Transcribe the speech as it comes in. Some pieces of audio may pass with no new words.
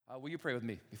Will you pray with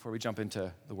me before we jump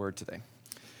into the word today?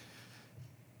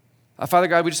 Father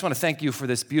God, we just want to thank you for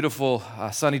this beautiful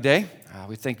sunny day.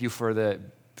 We thank you for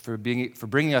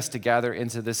bringing us together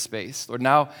into this space. Lord,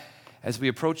 now as we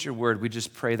approach your word, we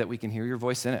just pray that we can hear your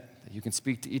voice in it, that you can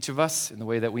speak to each of us in the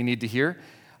way that we need to hear.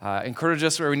 Encourage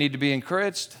us where we need to be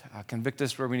encouraged, convict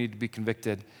us where we need to be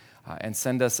convicted, and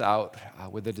send us out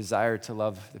with a desire to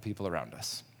love the people around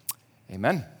us.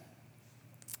 Amen.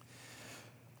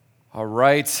 All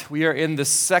right, we are in the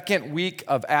second week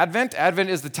of Advent. Advent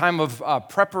is the time of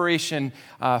preparation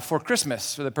for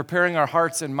Christmas, for preparing our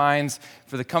hearts and minds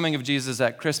for the coming of Jesus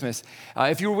at Christmas.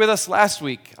 If you were with us last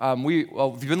week,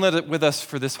 if you've been with us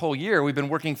for this whole year, we've been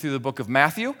working through the book of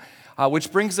Matthew,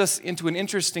 which brings us into an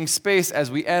interesting space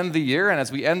as we end the year and as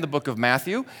we end the book of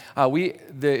Matthew.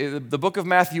 The book of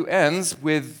Matthew ends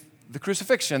with the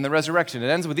crucifixion, the resurrection. It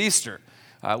ends with Easter.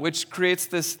 Which creates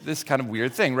this kind of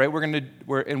weird thing, right?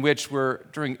 We're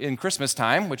in Christmas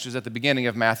time, which is at the beginning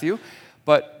of Matthew,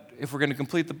 but if we're going to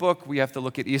complete the book, we have to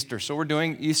look at Easter. So we're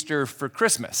doing Easter for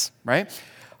Christmas, right?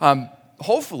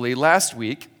 Hopefully, last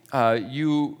week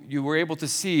you were able to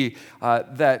see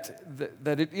that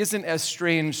it isn't as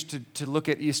strange to look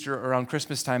at Easter around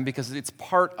Christmas time because it's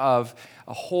part of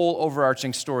a whole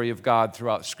overarching story of God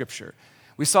throughout Scripture.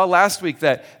 We saw last week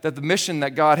that the mission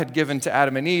that God had given to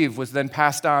Adam and Eve was then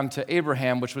passed on to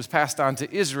Abraham, which was passed on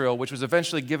to Israel, which was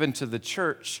eventually given to the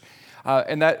church.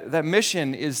 And that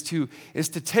mission is to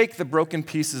take the broken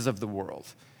pieces of the world,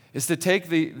 is to take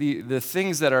the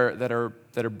things that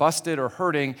are busted or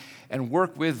hurting and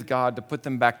work with God to put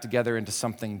them back together into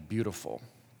something beautiful.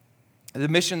 The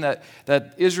mission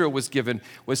that Israel was given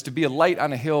was to be a light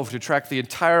on a hill to attract the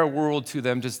entire world to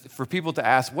them, just for people to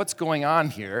ask, what's going on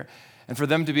here? And for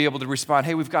them to be able to respond,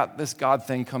 hey, we've got this God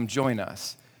thing, come join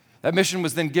us. That mission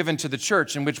was then given to the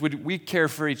church, in which we care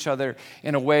for each other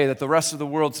in a way that the rest of the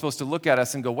world's supposed to look at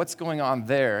us and go, what's going on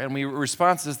there? And our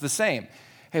response is the same.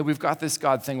 Hey, we've got this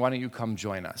God thing, why don't you come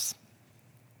join us?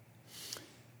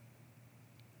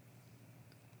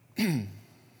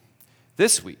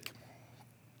 This week,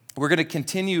 we're going to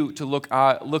continue to look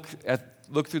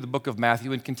through the book of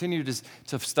Matthew and continue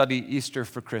to study Easter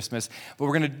for Christmas. But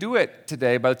we're going to do it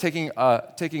today by taking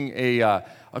a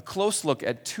close look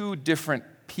at two different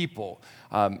people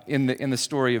in the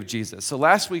story of Jesus. So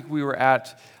last week we were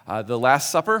at the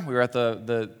Last Supper. We were at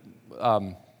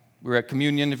we were at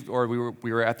communion, or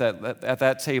we were at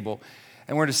that table.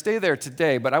 And we're going to stay there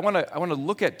today, but I want to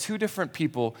look at two different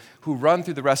people who run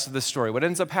through the rest of the story. What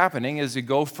ends up happening is you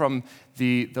go from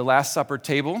the Last Supper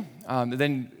table,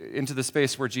 then into the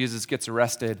space where Jesus gets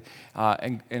arrested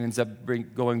and ends up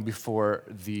going before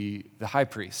the high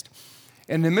priest.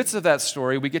 In the midst of that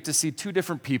story, we get to see two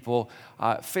different people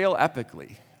fail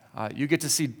epically. You get to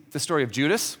see the story of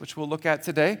Judas, which we'll look at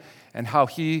today, and how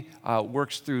he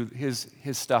works through his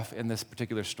stuff in this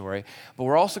particular story. But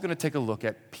we're also going to take a look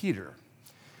at Peter.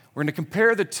 We're going to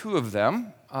compare the two of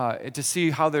them to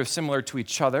see how they're similar to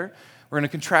each other. We're going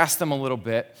to contrast them a little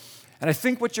bit. And I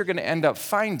think what you're going to end up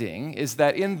finding is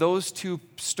that in those two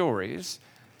stories,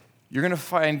 you're going to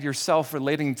find yourself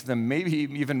relating to them maybe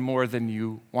even more than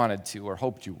you wanted to or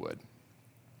hoped you would.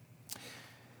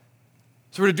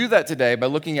 So we're going to do that today by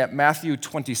looking at Matthew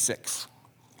 26.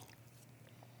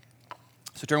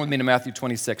 So turn with me to Matthew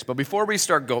 26. But before we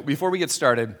get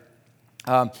started,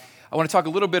 I want to talk a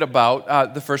little bit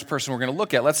about the first person we're going to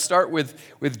look at. Let's start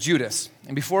with Judas.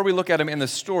 And before we look at him in the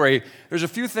story, there's a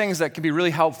few things that can be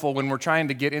really helpful when we're trying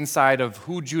to get inside of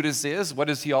who Judas is, what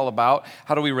is he all about,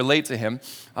 how do we relate to him,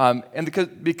 and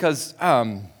because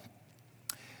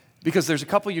there's a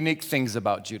couple unique things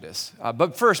about Judas.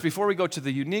 But first, before we go to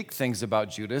the unique things about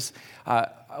Judas, I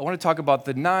want to talk about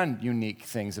the non-unique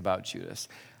things about Judas.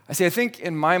 I think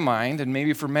in my mind, and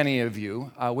maybe for many of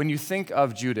you, when you think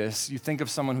of Judas, you think of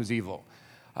someone who's evil.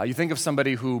 You think of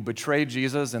somebody who betrayed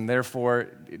Jesus and therefore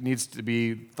it needs to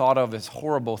be thought of as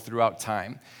horrible throughout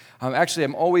time. Actually,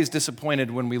 I'm always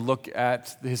disappointed when we look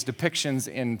at his depictions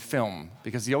in film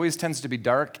because he always tends to be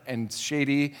dark and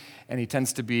shady and he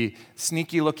tends to be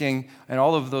sneaky looking and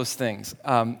all of those things.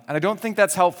 And I don't think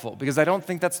that's helpful because I don't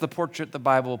think that's the portrait the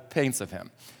Bible paints of him.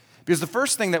 Because the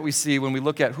first thing that we see when we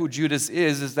look at who Judas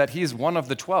is that he's one of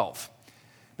the 12.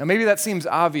 Now, maybe that seems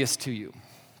obvious to you,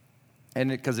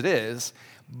 and because it is,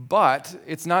 but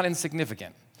it's not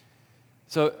insignificant.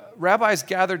 So rabbis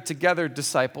gathered together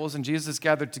disciples, and Jesus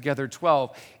gathered together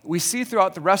 12. We see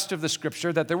throughout the rest of the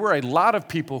scripture that there were a lot of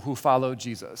people who followed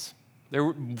Jesus. There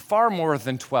were far more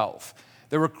than 12.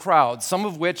 There were crowds, some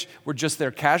of which were just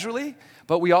there casually,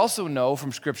 but we also know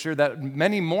from scripture that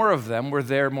many more of them were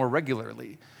there more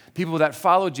regularly. People that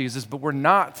followed Jesus but were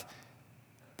not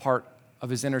part of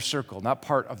his inner circle, not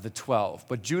part of the 12,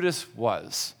 but Judas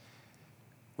was.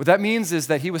 What that means is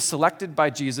that he was selected by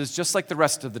Jesus just like the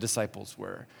rest of the disciples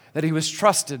were, that he was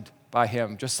trusted by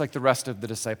him just like the rest of the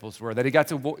disciples were, that he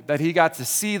got to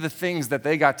see the things that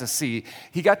they got to see.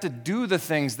 He got to do the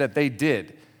things that they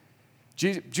did.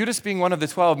 Judas being one of the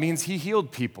 12 means he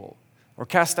healed people or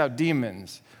cast out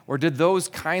demons or did those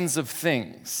kinds of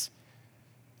things.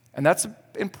 And that's an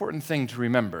important thing to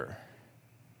remember.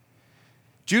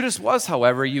 Judas was,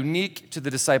 however, unique to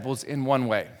the disciples in one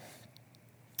way.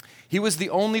 He was the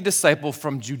only disciple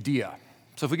from Judea.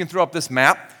 So if we can throw up this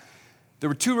map, there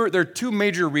are two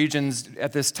major regions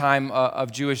at this time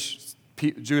of Jewish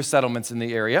settlements in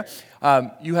the area.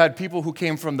 You had people who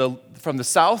came from the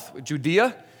south,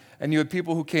 Judea, and you had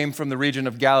people who came from the region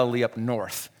of Galilee up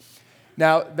north.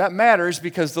 Now, that matters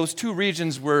because those two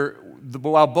regions were,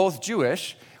 while both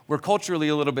Jewish, were culturally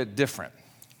a little bit different.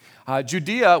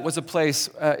 Judea was a place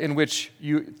in which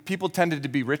people tended to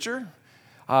be richer,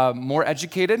 more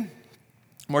educated,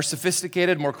 more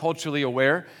sophisticated, more culturally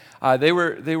aware. They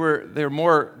were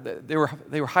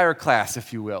higher class,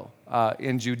 if you will,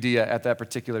 in Judea at that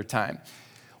particular time.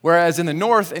 Whereas in the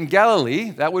north, in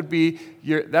Galilee, that would be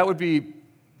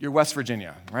your West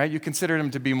Virginia, right? You consider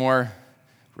them to be more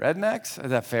rednecks. Is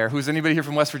that fair? Who's anybody here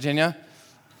from West Virginia?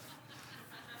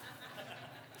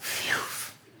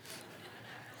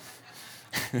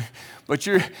 But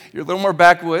you're a little more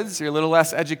backwoods, you're a little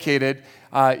less educated,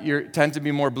 you tend to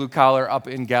be more blue collar up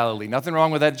in Galilee. Nothing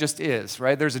wrong with that, just is,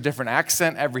 right? There's a different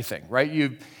accent, everything, right?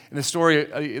 In the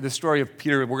story of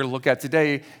Peter we're going to look at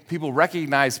today, people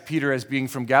recognize Peter as being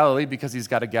from Galilee because he's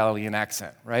got a Galilean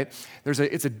accent, right?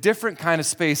 It's a different kind of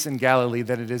space in Galilee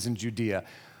than it is in Judea.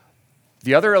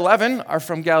 The other 11 are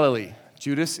from Galilee.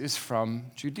 Judas is from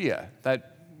Judea. That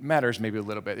matters maybe a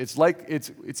little bit.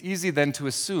 It's easy then to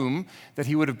assume that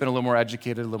he would have been a little more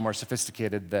educated, a little more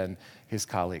sophisticated than his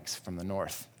colleagues from the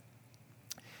north.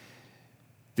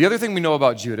 The other thing we know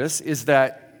about Judas is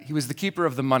that he was the keeper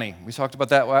of the money. We talked about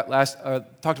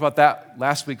that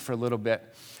last week for a little bit.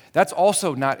 That's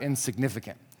also not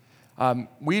insignificant.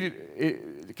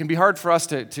 It can be hard for us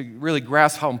to really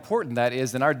grasp how important that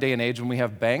is in our day and age when we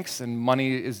have banks and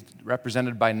money is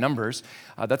represented by numbers.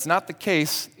 That's not the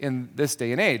case in this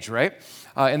day and age, right?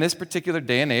 In this particular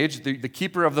day and age, the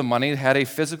keeper of the money had a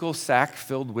physical sack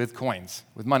filled with coins,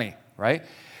 with money, right?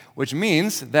 Which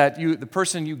means that the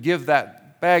person you give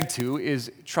that bag to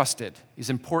is trusted,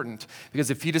 is important, because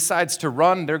if he decides to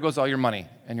run, there goes all your money,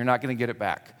 and you're not going to get it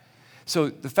back. So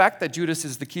the fact that Judas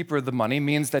is the keeper of the money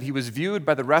means that he was viewed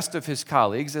by the rest of his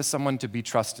colleagues as someone to be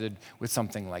trusted with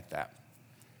something like that.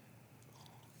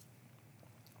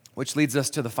 Which leads us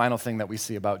to the final thing that we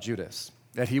see about Judas,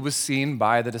 that he was seen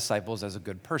by the disciples as a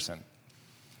good person.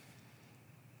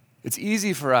 It's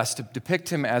easy for us to depict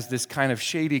him as this kind of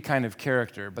shady kind of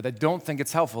character, but I don't think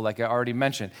it's helpful, like I already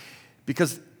mentioned,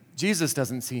 because Jesus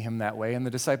doesn't see him that way, and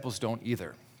the disciples don't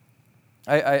either.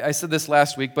 I said this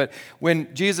last week, but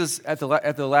when Jesus at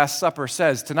the Last Supper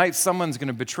says, "Tonight someone's going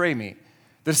to betray me,"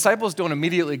 the disciples don't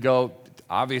immediately go,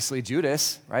 "Obviously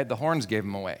Judas, right? The horns gave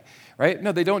him away," right?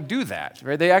 No, they don't do that,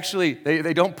 right?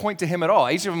 They don't point to him at all.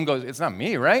 Each of them goes, "It's not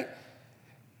me," right?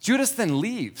 Judas then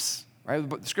leaves, right?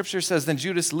 But the scripture says then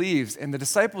Judas leaves, and the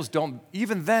disciples don't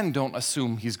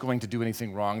assume he's going to do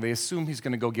anything wrong. They assume he's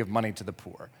going to go give money to the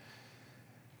poor.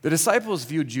 The disciples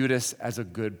viewed Judas as a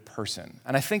good person,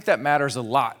 and I think that matters a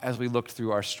lot as we look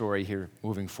through our story here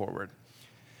moving forward.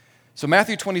 So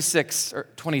Matthew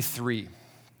 23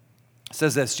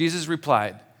 says this, Jesus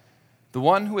replied, "The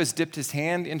one who has dipped his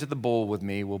hand into the bowl with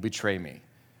me will betray me.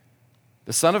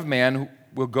 The Son of Man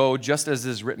will go just as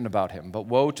is written about him, but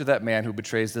woe to that man who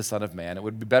betrays the Son of Man. It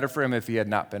would be better for him if he had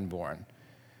not been born."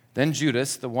 Then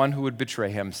Judas, the one who would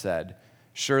betray him, said,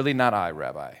 "Surely not I,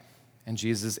 Rabbi." And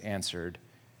Jesus answered,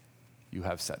 "You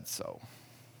have said so."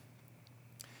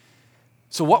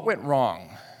 So what went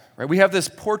wrong? Right? We have this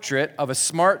portrait of a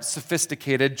smart,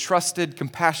 sophisticated, trusted,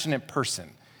 compassionate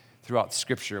person throughout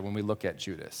Scripture when we look at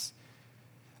Judas.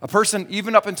 A person,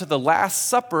 even up until the Last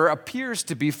Supper, appears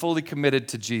to be fully committed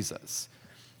to Jesus.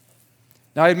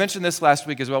 Now, I mentioned this last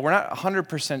week as well. We're not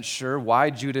 100% sure why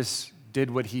Judas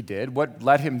did what he did, what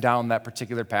led him down that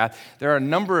particular path. There are a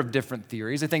number of different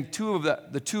theories. I think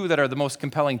the two that are the most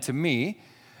compelling to me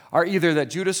are either that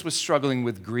Judas was struggling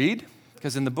with greed,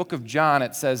 because in the book of John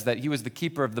it says that he was the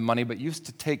keeper of the money but used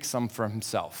to take some for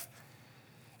himself.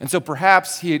 And so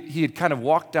perhaps he had kind of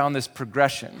walked down this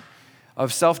progression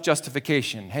of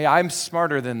self-justification. Hey, I'm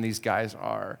smarter than these guys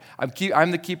are.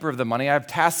 I'm the keeper of the money. I have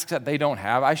tasks that they don't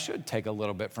have. I should take a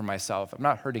little bit for myself. I'm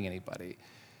not hurting anybody.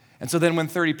 And so then when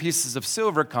 30 pieces of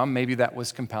silver come, maybe that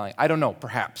was compelling. I don't know,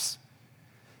 perhaps.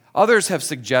 Others have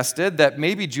suggested that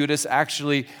maybe Judas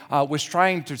actually was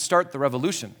trying to start the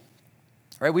revolution.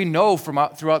 Right? We know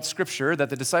throughout Scripture that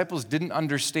the disciples didn't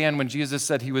understand when Jesus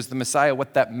said he was the Messiah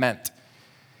what that meant.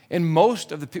 And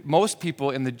most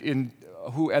people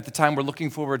who at the time were looking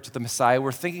forward to the Messiah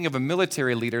were thinking of a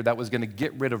military leader that was going to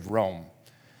get rid of Rome.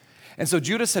 And so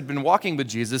Judas had been walking with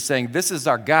Jesus saying, this is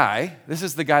our guy. This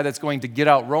is the guy that's going to get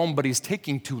out Rome, but he's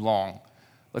taking too long.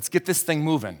 Let's get this thing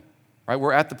moving. Right?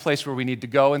 We're at the place where we need to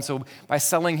go. And so by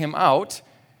selling him out,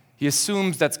 he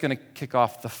assumes that's going to kick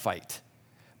off the fight.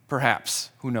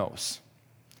 Perhaps. Who knows?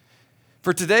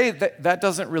 For today, that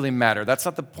doesn't really matter. That's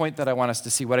not the point that I want us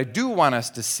to see. What I do want us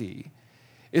to see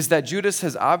is that Judas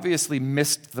has obviously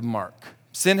missed the mark.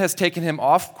 Sin has taken him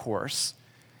off course,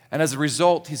 and as a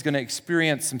result, he's going to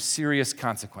experience some serious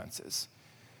consequences.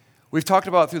 We've talked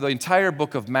about through the entire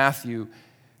book of Matthew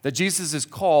that Jesus'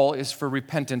 call is for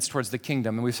repentance towards the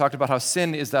kingdom, and we've talked about how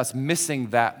sin is thus missing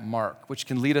that mark, which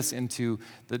can not lead us into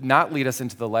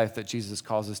the life that Jesus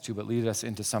calls us to, but lead us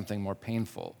into something more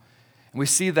painful. And we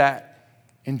see that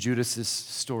in Judas'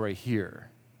 story here.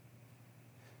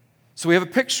 So we have a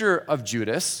picture of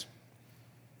Judas.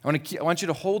 I want you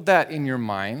to hold that in your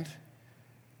mind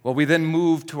while we then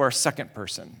move to our second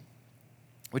person,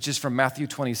 which is from Matthew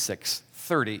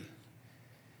 26:30.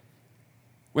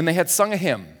 When they had sung a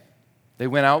hymn, they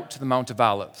went out to the Mount of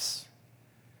Olives.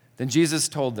 Then Jesus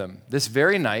told them, "This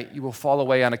very night you will fall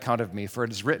away on account of me, for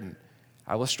it is written,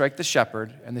 I will strike the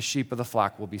shepherd, and the sheep of the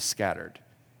flock will be scattered.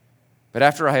 But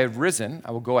after I have risen,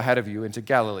 I will go ahead of you into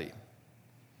Galilee."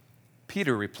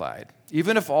 Peter replied,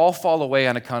 "Even if all fall away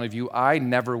on account of you, I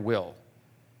never will."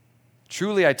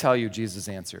 "Truly I tell you," Jesus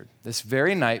answered, "this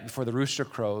very night before the rooster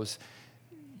crows,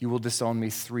 you will disown me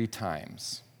 3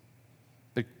 times.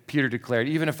 But Peter declared,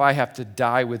 "Even if I have to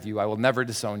die with you, I will never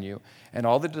disown you." And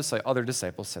all the other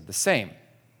disciples said the same.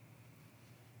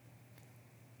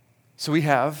 So we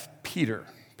have Peter.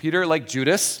 Peter, like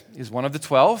Judas, is one of the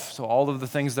 12. So all of the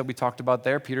things that we talked about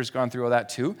there, Peter's gone through all that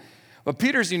too. But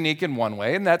Peter's unique in one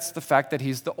way, and that's the fact that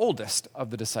he's the oldest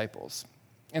of the disciples.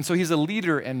 And so he's a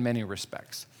leader in many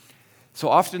respects. So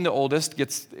often the oldest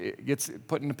gets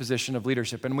put in a position of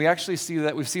leadership. And we actually see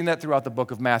that, we've seen that throughout the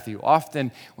book of Matthew.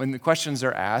 Often when the questions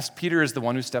are asked, Peter is the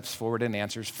one who steps forward and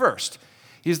answers first.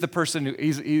 He's the person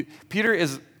Peter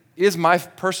is my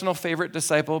personal favorite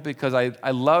disciple because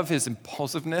I love his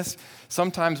impulsiveness,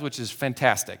 sometimes, which is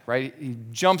fantastic, right? He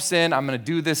jumps in, I'm going to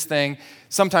do this thing.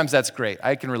 Sometimes that's great.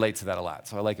 I can relate to that a lot,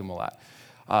 so I like him a lot.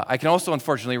 I can also,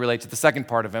 unfortunately, relate to the second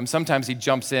part of him. Sometimes he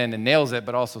jumps in and nails it,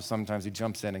 but also sometimes he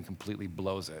jumps in and completely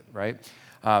blows it, right?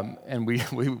 And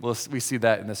we see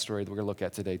that in the story that we're going to look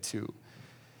at today, too.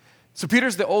 So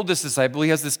Peter's the oldest disciple. He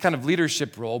has this kind of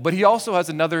leadership role, but he also has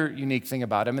another unique thing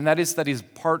about him, and that is that he's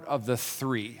part of the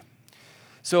 3.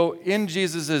 So in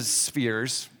Jesus'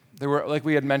 spheres, there were, like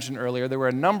we had mentioned earlier, there were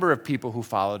a number of people who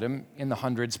followed him, in the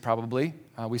hundreds probably.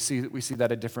 We see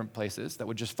that at different places, that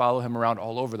would just follow him around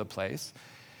all over the place.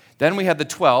 Then we had the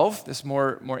 12, this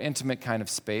more intimate kind of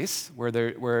space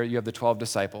where you have the 12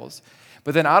 disciples.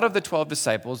 But then out of the 12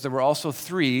 disciples, there were also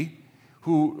 3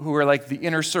 who were like the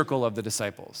inner circle of the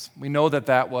disciples. We know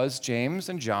that was James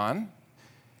and John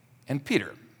and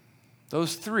Peter.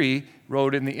 Those 3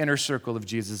 rode in the inner circle of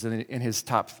Jesus in his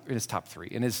top 3,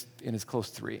 in his close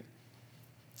 3,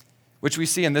 which we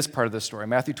see in this part of the story,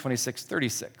 Matthew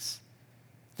 26:36.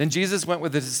 Then Jesus went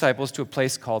with his disciples to a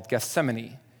place called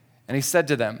Gethsemane, and he said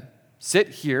to them, "Sit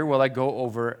here while I go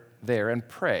over there and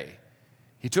pray."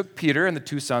 He took Peter and the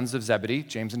 2 sons of Zebedee,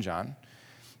 James and John,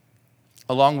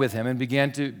 along with him and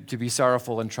began to be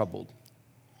sorrowful and troubled.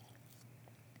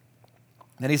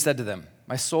 Then he said to them,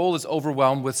 "My soul is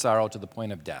overwhelmed with sorrow to the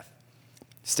point of death.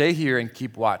 Stay here and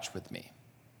keep watch with me."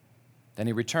 Then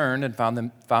he returned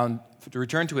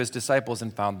to his disciples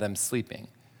and found them sleeping.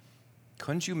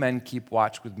 "Couldn't you men keep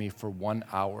watch with me for 1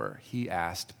 hour?" he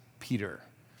asked Peter.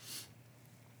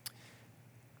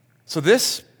 So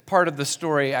this part of the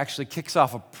story actually kicks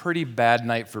off a pretty bad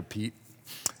night for Pete.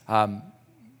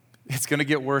 It's going to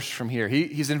get worse from here.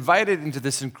 He's invited into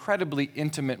this incredibly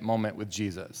intimate moment with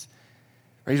Jesus.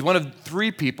 He's one of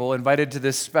 3 people invited to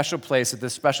this special place at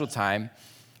this special time,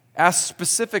 asked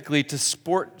specifically to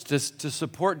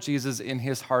support Jesus in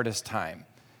his hardest time.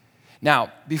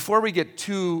 Now, before we get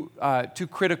too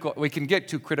critical, we can get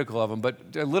too critical of him,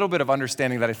 but a little bit of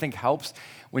understanding that I think helps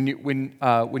when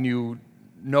you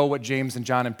know what James and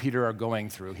John and Peter are going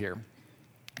through here.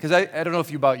 Because I don't know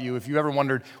if you ever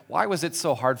wondered, why was it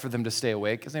so hard for them to stay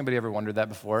awake? Has anybody ever wondered that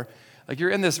before? Like, you're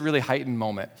in this really heightened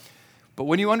moment. But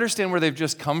when you understand where they've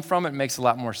just come from, it makes a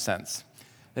lot more sense.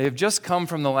 They have just come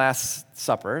from the Last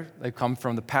Supper. They've come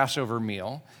from the Passover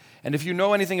meal. And if you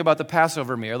know anything about the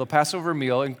Passover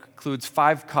meal includes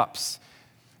 5 cups.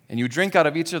 And you drink out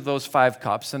of each of those 5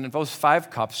 cups, and those 5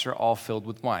 cups are all filled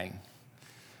with wine.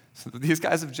 So these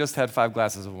guys have just had 5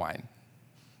 glasses of wine.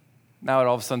 Now it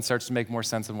all of a sudden starts to make more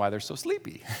sense on why they're so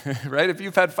sleepy, right? If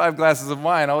you've had 5 glasses of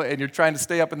wine and you're trying to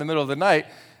stay up in the middle of the night,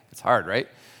 it's hard, right?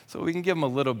 So we can give them a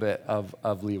little bit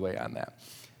of leeway on that.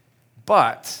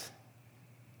 But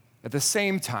at the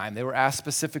same time, they were asked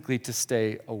specifically to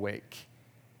stay awake.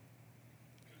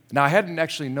 Now, I hadn't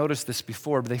actually noticed this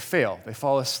before, but they fail. They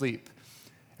fall asleep.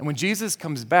 And when Jesus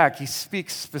comes back, he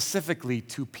speaks specifically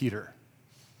to Peter.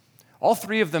 All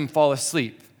 3 of them fall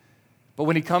asleep. But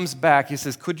when he comes back, he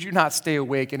says, "Could you not stay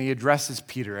awake?" And he addresses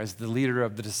Peter as the leader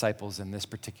of the disciples in this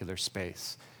particular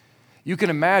space. You can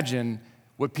imagine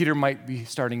what Peter might be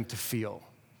starting to feel.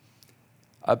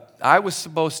 I was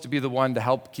supposed to be the one to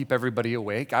help keep everybody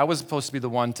awake. I was supposed to be the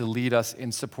one to lead us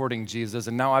in supporting Jesus,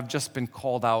 and now I've just been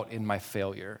called out in my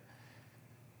failure.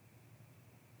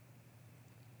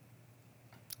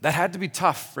 That had to be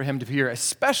tough for him to hear,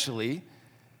 especially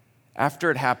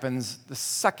after it happens the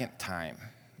second time.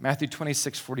 Matthew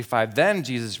 26:45, then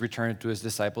Jesus returned to his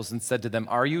disciples and said to them,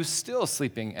 "Are you still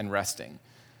sleeping and resting?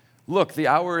 Look, the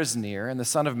hour is near, and the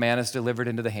Son of Man is delivered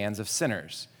into the hands of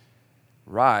sinners.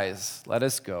 Rise, let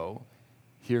us go.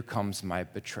 Here comes my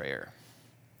betrayer."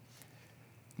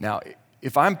 Now,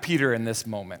 if I'm Peter in this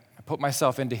moment, I put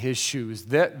myself into his shoes,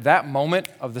 that moment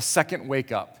of the second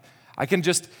wake up, I can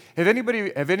just, have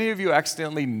any of you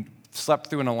accidentally slept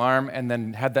through an alarm and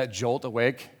then had that jolt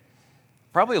awake?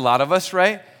 Probably a lot of us,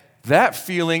 right? That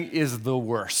feeling is the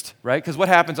worst, right? Because what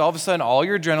happens, all of a sudden, all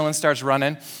your adrenaline starts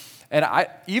running. And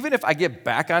even if I get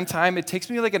back on time, it takes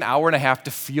me like an hour and a half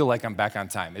to feel like I'm back on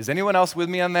time. Is anyone else with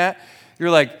me on that? You're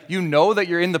like, you know that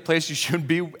you're in the place you should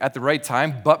be at the right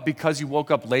time, but because you woke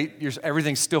up late,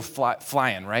 everything's still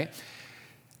flying, right?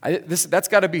 That's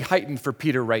got to be heightened for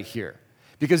Peter right here.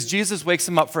 Because Jesus wakes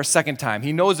him up for a second time.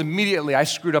 He knows immediately, I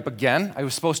screwed up again. I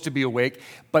was supposed to be awake.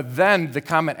 But then the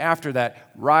comment after that,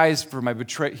 rise for my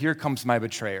betrayer, here comes my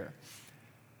betrayer.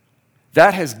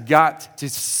 That has got to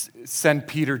send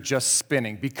Peter just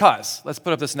spinning because, let's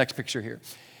put up this next picture here.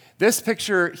 This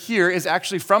picture here is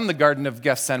actually from the Garden of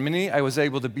Gethsemane. I was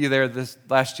able to be there this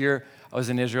last year. I was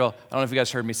in Israel. I don't know if you guys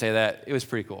heard me say that. It was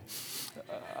pretty cool.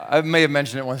 I may have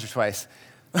mentioned it once or twice.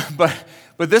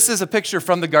 But this is a picture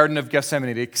from the Garden of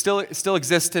Gethsemane. It still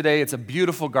exists today. It's a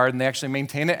beautiful garden. They actually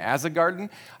maintain it as a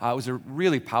garden. It was a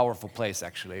really powerful place,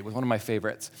 actually. It was one of my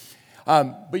favorites.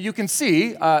 But you can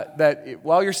see that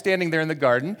while you're standing there in the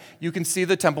garden, you can see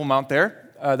the Temple Mount there.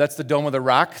 That's the Dome of the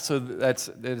Rock. So it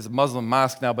is a Muslim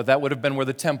mosque now, but that would have been where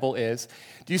the temple is.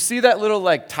 Do you see that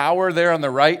little tower there on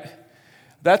the right?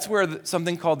 That's where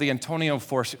something called the Antonia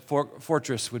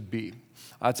Fortress would be.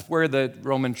 It's where the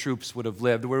Roman troops would have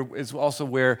lived. It's also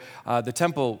where the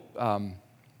temple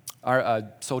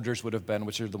soldiers would have been,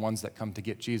 which are the ones that come to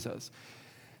get Jesus.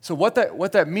 So what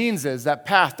that means is that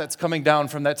path that's coming down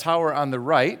from that tower on the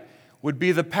right would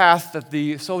be the path that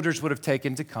the soldiers would have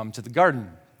taken to come to the garden.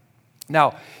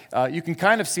 Now, you can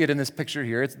kind of see it in this picture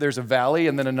here. There's a valley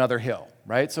and then another hill,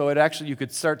 right? So you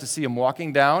could start to see them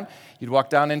walking down. You'd walk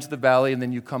down into the valley, and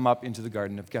then you come up into the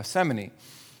Garden of Gethsemane.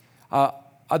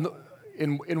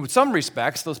 In some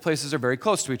respects, those places are very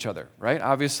close to each other, right?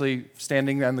 Obviously,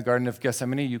 standing in the Garden of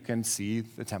Gethsemane, you can see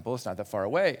the temple. It's not that far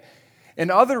away. In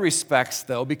other respects,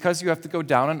 though, because you have to go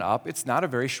down and up, it's not a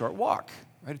very short walk,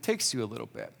 right? It takes you a little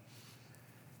bit.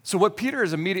 So what Peter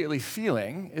is immediately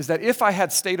feeling is that if I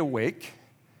had stayed awake,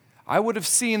 I would have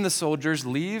seen the soldiers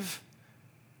leave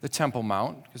the Temple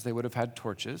Mount, because they would have had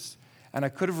torches, and I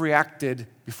could have reacted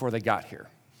before they got here.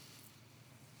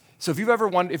 So if you've ever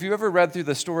read through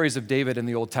the stories of David in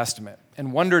the Old Testament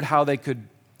and wondered how they could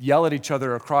yell at each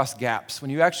other across gaps, when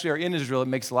you actually are in Israel, it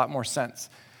makes a lot more sense.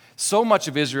 So much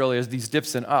of Israel is these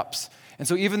dips and ups. And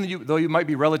so even though you might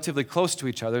be relatively close to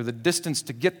each other, the distance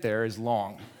to get there is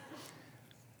long.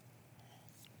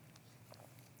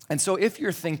 And so if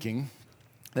you're thinking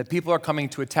that people are coming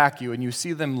to attack you and you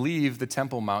see them leave the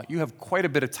Temple Mount, you have quite a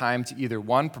bit of time to either,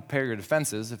 one, prepare your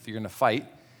defenses if you're going to fight,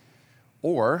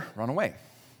 or run away.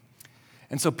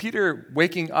 And so Peter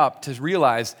waking up to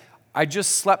realize, I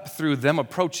just slept through them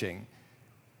approaching,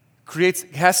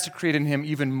 has to create in him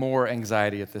even more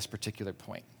anxiety at this particular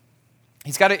point.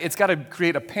 It's got to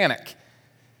create a panic.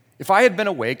 If I had been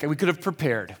awake, we could have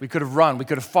prepared, we could have run, we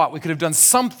could have fought, we could have done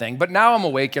something, but now I'm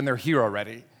awake and they're here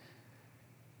already.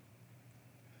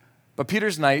 But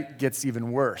Peter's night gets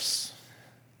even worse.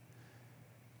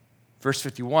 Verse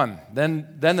 51,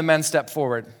 then the men stepped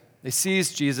forward. They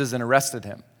seized Jesus and arrested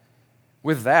him.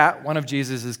 With that, one of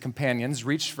Jesus' companions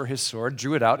reached for his sword,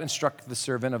 drew it out, and struck the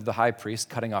servant of the high priest,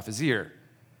 cutting off his ear.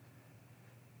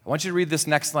 I want you to read this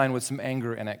next line with some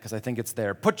anger in it, because I think it's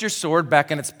there. "Put your sword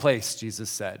back in its place," Jesus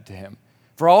said to him.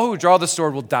 "For all who draw the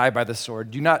sword will die by the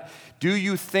sword. Do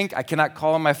you think I cannot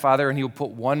call on my Father, and he will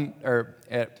put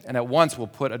and at once will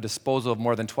put a disposal of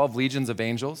more than 12 legions of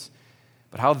angels?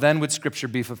 But how then would Scripture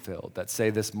be fulfilled that say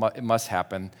it must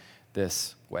happen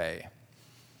this way?"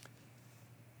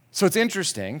 So it's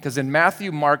interesting, because in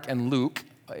Matthew, Mark, and Luke,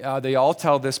 they all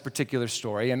tell this particular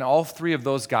story. In all three of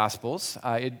those Gospels,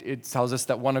 it tells us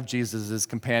that one of Jesus'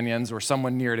 companions or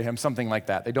someone near to him, something like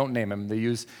that. They don't name him. They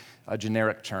use a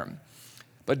generic term.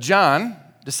 But John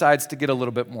decides to get a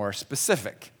little bit more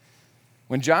specific.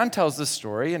 When John tells this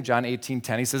story in John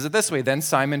 18:10, he says it this way: "Then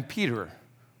Simon Peter,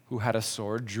 who had a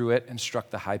sword, drew it and struck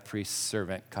the high priest's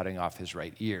servant, cutting off his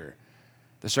right ear.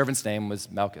 The servant's name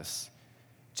was Malchus.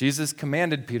 Jesus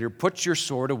commanded Peter, 'Put your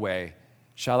sword away.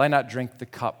 Shall I not drink the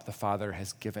cup the Father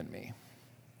has given me?'"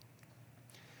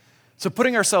 So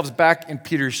putting ourselves back in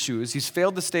Peter's shoes, he's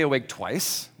failed to stay awake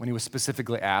twice when he was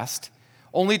specifically asked,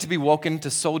 only to be woken to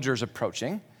soldiers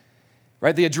approaching.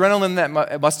 Right? The adrenaline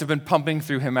that must have been pumping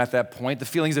through him at that point, the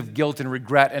feelings of guilt and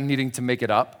regret and needing to make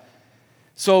it up.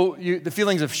 So the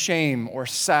feelings of shame or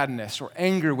sadness or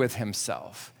anger with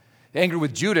himself. Anger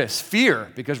with Judas,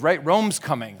 fear, because Rome's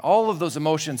coming. All of those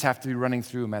emotions have to be running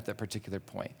through him at that particular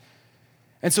point.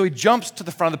 And so he jumps to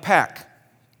the front of the pack.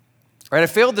 Right? I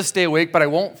failed to stay awake, but I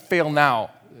won't fail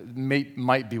now,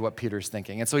 might be what Peter's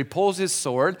thinking. And so he pulls his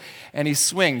sword and he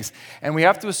swings. And we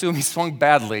have to assume he swung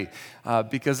badly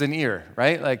because an ear,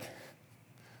 right? Like,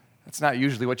 that's not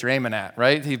usually what you're aiming at,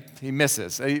 right? He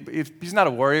misses. He's not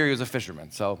a warrior, he was a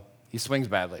fisherman, so he swings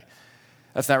badly.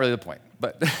 That's not really the point.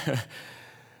 But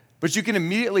But you can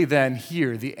immediately then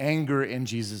hear the anger in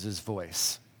Jesus'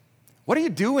 voice. "What are you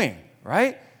doing?"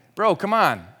 Right? "Bro, come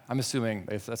on." I'm assuming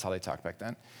that's how they talked back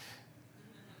then.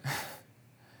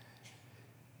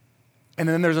 And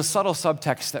then there's a subtle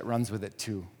subtext that runs with it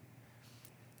too.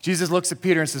 Jesus looks at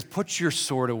Peter and says, "Put your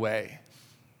sword away."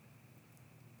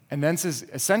 And then says,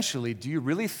 essentially, "Do you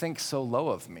really think so low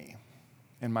of me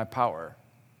and my power?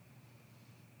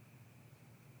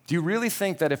 Do you really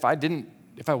think that if I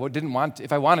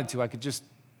wanted to, I could just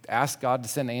ask God to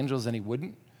send angels and he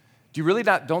wouldn't? Do you really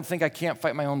don't think I can't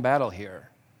fight my own battle here?"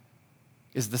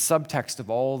 Is the subtext of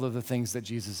all of the things that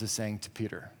Jesus is saying to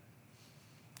Peter.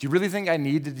 Do you really think I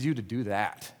needed you to do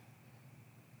that?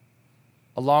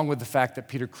 Along with the fact that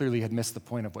Peter clearly had missed the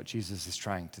point of what Jesus is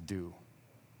trying to do.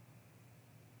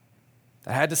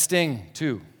 That had to sting,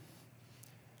 too.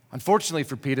 Unfortunately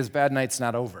for Peter, his bad night's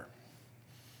not over.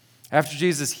 After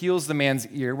Jesus heals the man's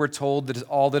ear, we're told that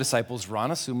all the disciples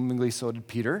run, assumingly so did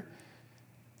Peter.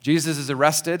 Jesus is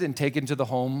arrested and taken to the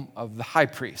home of the high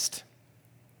priest.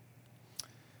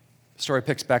 The story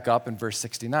picks back up in verse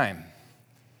 69.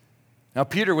 "Now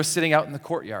Peter was sitting out in the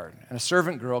courtyard, and a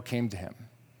servant girl came to him.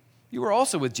 'You were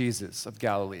also with Jesus of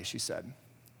Galilee,' she said.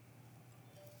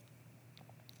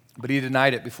 But he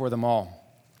denied it before them all.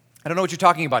 'I don't know what you're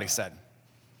talking about,' he said.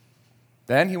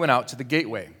 Then he went out to the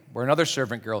gateway, where another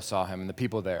servant girl saw him and the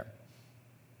people there.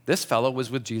 'This fellow was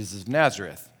with Jesus of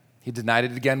Nazareth.' He denied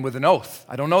it again with an oath.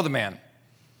 'I don't know the man.'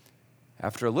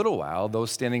 After a little while,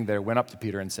 those standing there went up to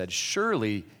Peter and said,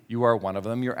 'Surely you are one of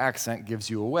them. Your accent gives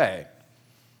you away.'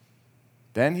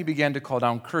 Then he began to call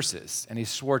down curses, and he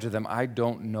swore to them, 'I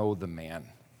don't know the man.'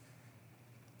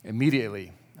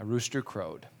 Immediately, a rooster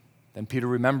crowed. Then Peter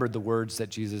remembered the words that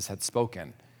Jesus had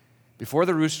spoken. 'Before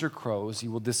the rooster crows,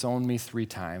 you will disown me 3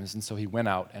 times.' And so he went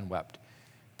out and wept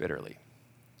bitterly."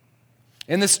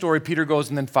 In this story, Peter goes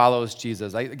and then follows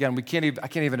Jesus. I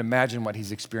can't even imagine what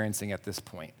he's experiencing at this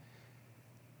point.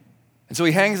 And so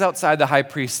he hangs outside the high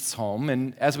priest's home,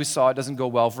 and as we saw, it doesn't go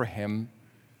well for him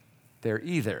there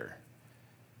either.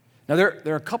 Now, there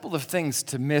are a couple of things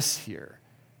to miss here.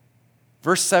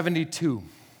 Verse 72.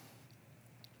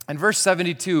 In verse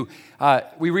 72,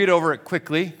 we read over it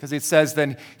quickly because it says,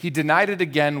 "Then he denied it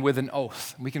again with an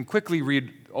oath." We can quickly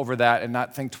read over that and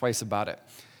not think twice about it.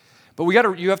 But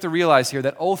you have to realize here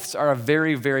that oaths are a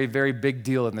very, very, very big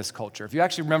deal in this culture. If you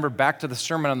actually remember back to the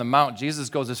Sermon on the Mount, Jesus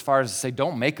goes as far as to say,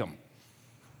 don't make them.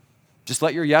 Just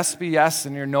let your yes be yes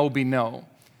and your no be no.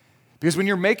 Because when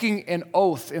you're making an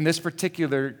oath in this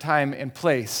particular time and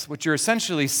place, what you're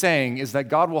essentially saying is that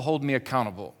God will hold me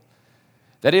accountable.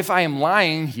 That if I am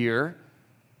lying here,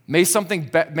 may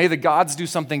the gods do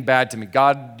something bad to me.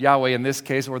 God, Yahweh in this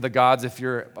case, or the gods if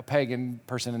you're a pagan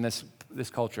person in this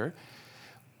culture.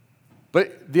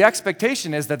 But the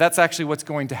expectation is that that's actually what's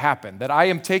going to happen, that I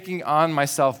am taking on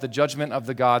myself the judgment of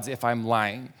the gods if I'm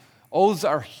lying. Oaths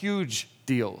are huge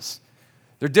deals.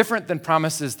 They're different than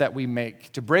promises that we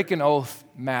make. To break an oath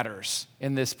matters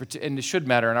and it should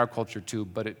matter in our culture too,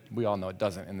 but we all know it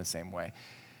doesn't in the same way.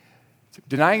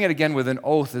 Denying it again with an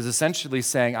oath is essentially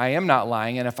saying, I am not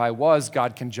lying, and if I was,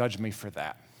 God can judge me for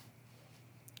that.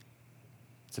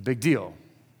 It's a big deal.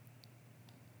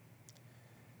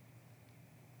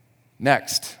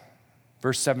 Next,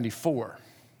 verse 74.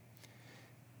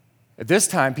 At this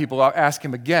time, people ask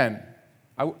him again,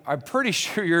 I'm pretty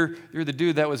sure you're the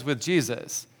dude that was with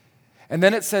Jesus. And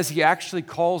then it says he actually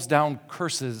calls down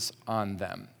curses on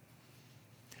them.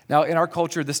 Now, in our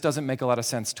culture, this doesn't make a lot of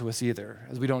sense to us either,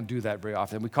 as we don't do that very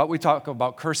often. We talk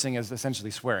about cursing as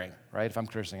essentially swearing, right? If I'm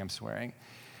cursing, I'm swearing.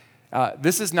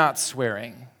 This is not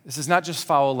swearing. This is not just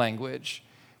foul language.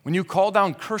 When you call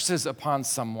down curses upon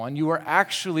someone, you are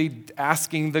actually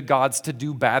asking the gods to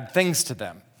do bad things to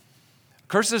them.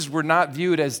 Curses were not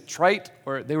viewed as trite,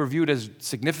 or they were viewed as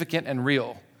significant and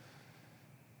real.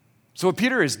 So what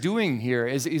Peter is doing here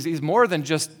is he's more than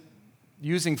just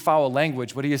using foul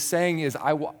language. What he is saying is,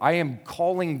 I am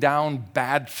calling down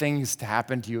bad things to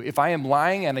happen to you. If I am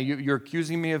lying and you're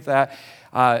accusing me of that,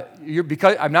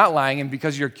 because I'm not lying, and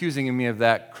because you're accusing me of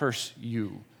that, curse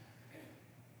you.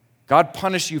 God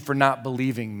punish you for not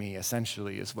believing me,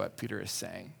 essentially, is what Peter is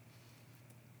saying.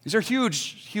 These are huge,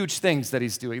 huge things that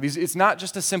he's doing. It's not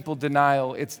just a simple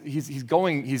denial.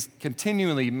 He's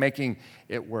continually making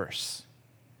it worse.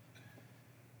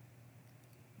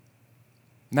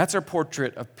 And that's our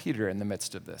portrait of Peter in the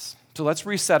midst of this. So let's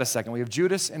reset a second. We have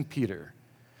Judas and Peter,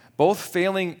 both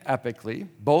failing epically,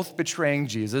 both betraying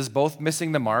Jesus, both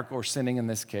missing the mark, or sinning in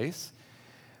this case.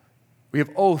 We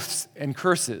have oaths and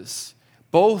curses.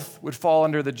 Both would fall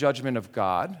under the judgment of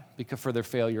God for their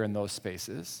failure in those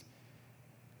spaces.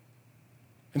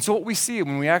 And so what we see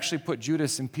when we actually put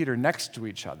Judas and Peter next to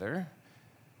each other,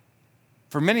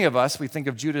 for many of us, we think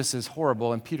of Judas as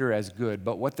horrible and Peter as good,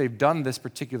 but what they've done this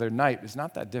particular night is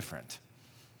not that different.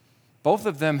 Both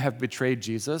of them have betrayed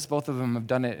Jesus. Both of them have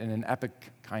done it in an epic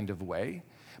kind of way.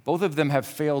 Both of them have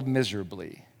failed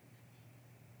miserably.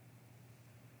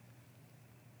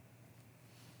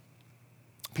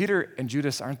 Peter and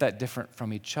Judas aren't that different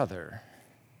from each other,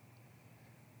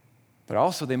 but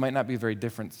also they might not be very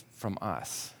different from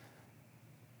us.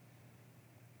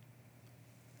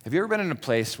 Have you ever been in a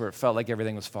place where it felt like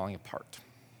everything was falling apart?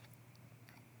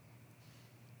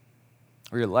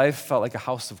 Where your life felt like a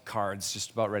house of cards just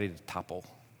about ready to topple?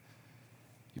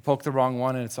 You poke the wrong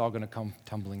one and it's all going to come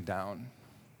tumbling down.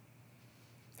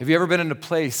 Have you ever been in a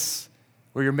place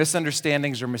where your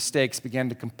misunderstandings or mistakes began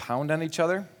to compound on each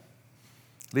other,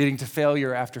 leading to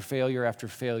failure after failure after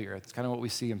failure? It's kind of what we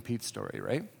see in Pete's story,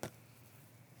 right?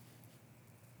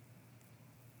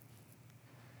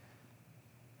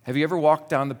 Have you ever walked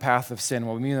down the path of sin?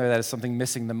 What we mean by that is something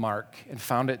missing the mark, and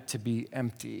found it to be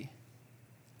empty.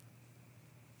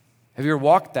 Have you ever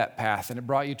walked that path and it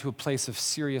brought you to a place of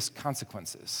serious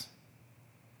consequences?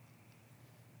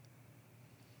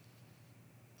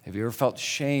 Have you ever felt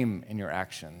shame in your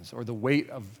actions, or the weight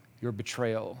of your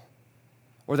betrayal,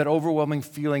 or that overwhelming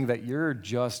feeling that you're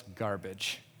just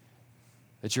garbage,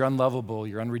 that you're unlovable,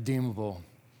 you're unredeemable,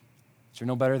 that you're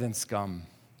no better than scum?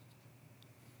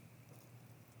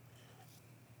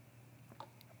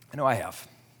 I know I have.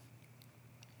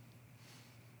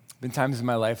 Been times in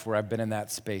my life where I've been in that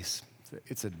space.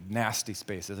 It's a nasty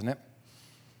space, isn't it?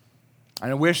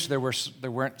 And I wish there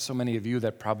weren't so many of you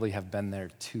that probably have been there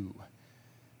too.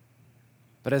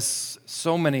 But as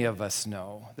so many of us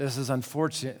know, this is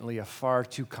unfortunately a far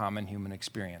too common human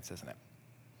experience, isn't it?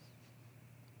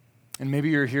 And maybe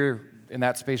you're here in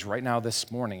that space right now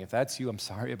this morning. If that's you, I'm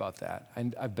sorry about that.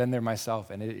 I've been there myself,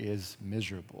 and it is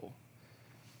miserable.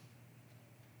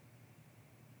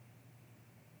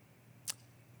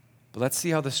 But let's see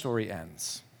how the story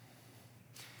ends.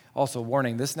 Also,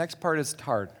 warning, this next part is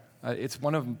hard. It's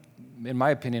in my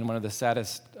opinion, one of the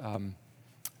saddest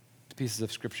pieces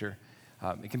of Scripture.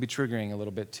 It can be triggering a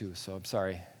little bit too, so I'm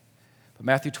sorry. But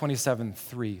Matthew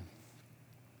 27:3.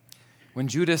 When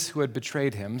Judas, who had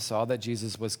betrayed him, saw that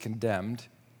Jesus was condemned,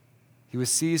 he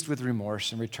was seized with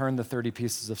remorse and returned the 30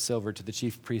 pieces of silver to the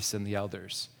chief priests and the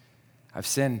elders. I've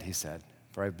sinned, he said,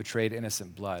 for I've betrayed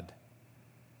innocent blood.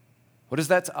 What is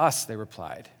that to us? They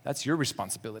replied. That's your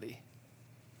responsibility.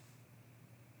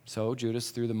 So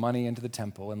Judas threw the money into the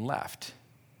temple and left.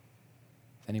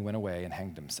 Then he went away and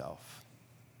hanged himself.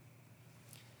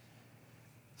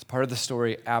 This part of the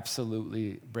story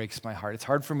absolutely breaks my heart. It's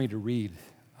hard for me to read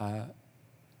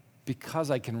because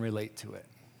I can relate to it.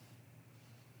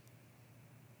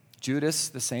 Judas,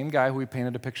 the same guy who we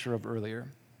painted a picture of earlier,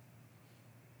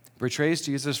 betrays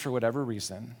Jesus for whatever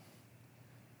reason.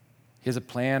 He has a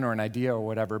plan or an idea or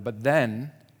whatever, but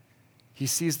then he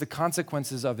sees the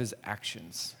consequences of his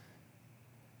actions,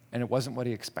 and it wasn't what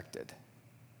he expected.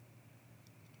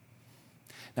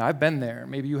 Now, I've been there.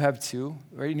 Maybe you have too.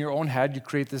 Right in your own head, you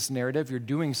create this narrative. You're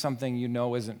doing something you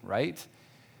know isn't right,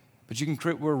 but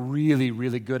we're really,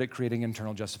 really good at creating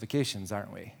internal justifications,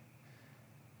 aren't we?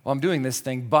 Well, I'm doing this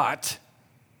thing, but...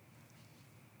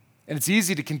 And it's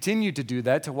easy to continue to do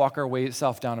that, to walk our way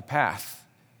self down a path,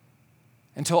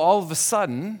 until all of a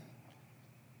sudden,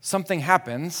 something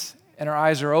happens and our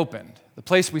eyes are opened. The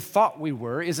place we thought we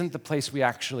were isn't the place we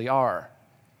actually are.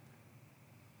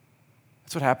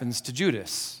 That's what happens to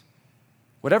Judas.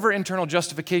 Whatever internal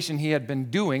justification he had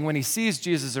been doing, when he sees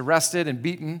Jesus arrested and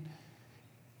beaten,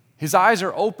 his eyes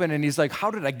are open and he's like, how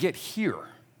did I get here?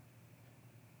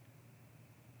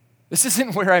 This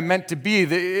isn't where I meant to be.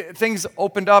 Things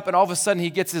opened up and all of a sudden he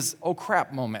gets his oh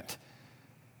crap moment.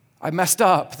 I messed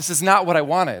up. This is not what I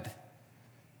wanted.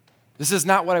 This is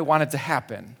not what I wanted to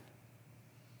happen.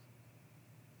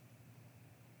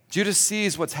 Judas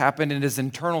sees what's happened and his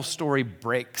internal story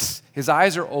breaks. His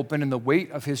eyes are open and the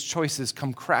weight of his choices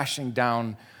come crashing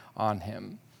down on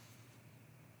him.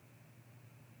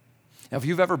 Now, if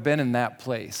you've ever been in that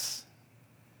place,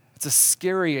 it's a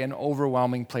scary and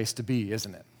overwhelming place to be,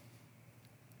 isn't it?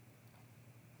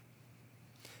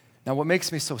 Now, what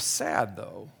makes me so sad,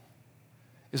 though,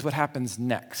 is what happens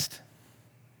next.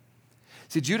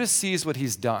 See, Judas sees what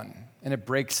he's done, and it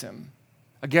breaks him.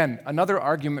 Again, another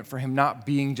argument for him not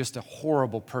being just a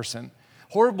horrible person.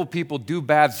 Horrible people do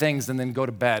bad things and then go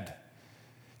to bed.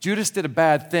 Judas did a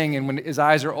bad thing, and when his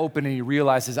eyes are open and he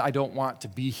realizes, I don't want to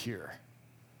be here.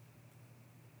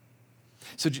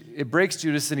 So it breaks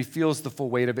Judas, and he feels the full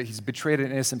weight of it. He's betrayed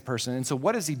an innocent person. And so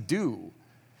what does he do?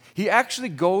 He actually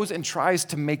goes and tries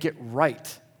to make it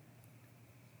right.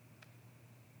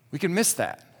 We can miss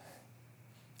that.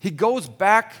 He goes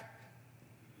back,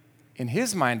 in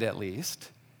his mind at least,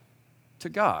 to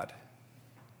God.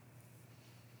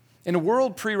 In a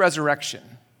world pre-resurrection,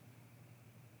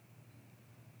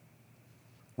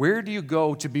 where do you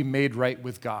go to be made right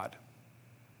with God?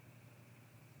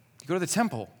 You go to the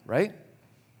temple, right?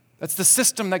 That's the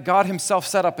system that God himself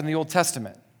set up in the Old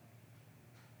Testament.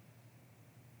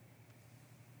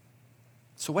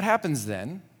 So what happens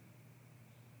then?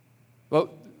 Well,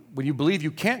 when you believe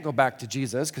you can't go back to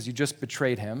Jesus because you just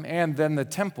betrayed him, and then the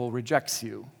temple rejects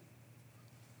you,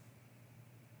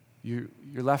 you're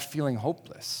left feeling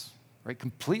hopeless, right?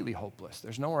 Completely hopeless.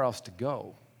 There's nowhere else to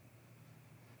go.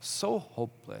 So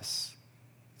hopeless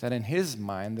that in his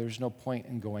mind, there's no point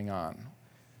in going on,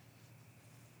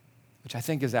 which I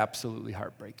think is absolutely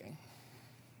heartbreaking.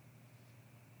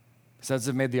 Because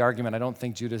I've made the argument, I don't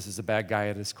think Judas is a bad guy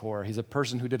at his core. He's a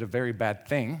person who did a very bad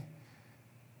thing.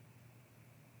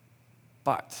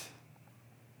 But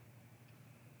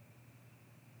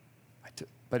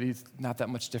he's not that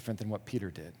much different than what Peter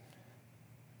did.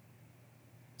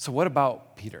 So what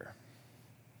about Peter?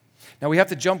 Now we have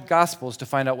to jump Gospels to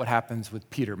find out what happens with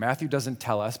Peter. Matthew doesn't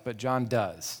tell us, but John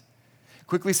does.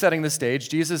 Quickly setting the stage,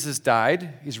 Jesus has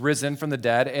died, he's risen from the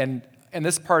dead, and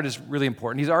this part is really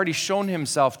important. He's already shown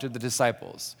himself to the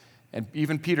disciples, and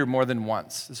even Peter more than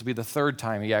once. This will be the third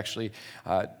time he actually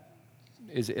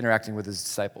is interacting with his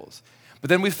disciples. But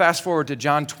then we fast forward to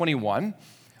John 21,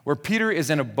 where Peter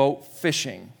is in a boat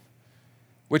fishing,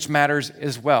 which matters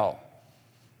as well.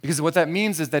 Because what that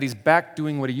means is that he's back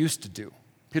doing what he used to do.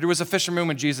 Peter was a fisherman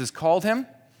when Jesus called him.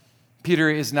 Peter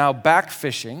is now back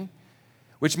fishing,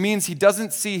 which means he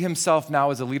doesn't see himself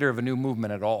now as a leader of a new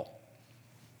movement at all.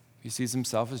 He sees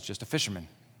himself as just a fisherman.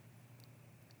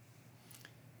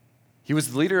 He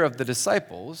was the leader of the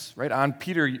disciples, right?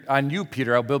 On you,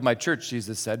 Peter, I'll build my church,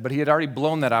 Jesus said, but he had already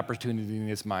blown that opportunity in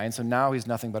his mind, so now he's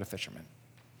nothing but a fisherman.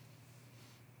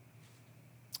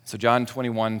 So John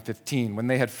 21:15, when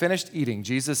they had finished eating,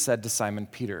 Jesus said to Simon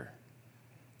Peter,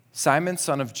 Simon,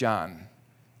 son of John,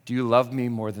 do you love me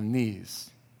more than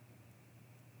these?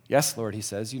 Yes, Lord, he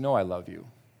says, you know I love you.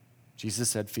 Jesus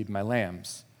said, feed my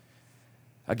lambs.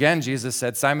 Again, Jesus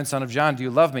said, Simon, son of John, do you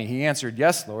love me? He answered,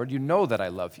 yes, Lord, you know that I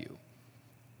love you.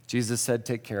 Jesus said,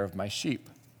 take care of my sheep.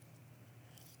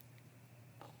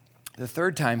 The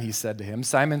third time he said to him,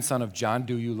 Simon, son of John,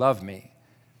 do you love me?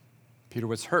 Peter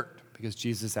was hurt because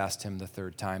Jesus asked him the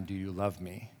third time, do you love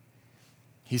me?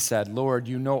 He said, Lord,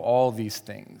 you know all these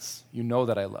things. You know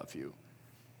that I love you.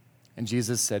 And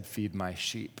Jesus said, feed my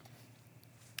sheep.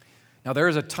 Now, there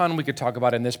is a ton we could talk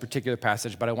about in this particular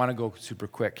passage, but I want to go super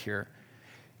quick here.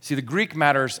 See, the Greek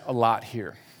matters a lot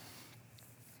here.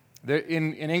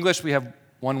 In English, we have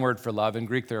one word for love. In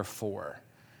Greek, there are four.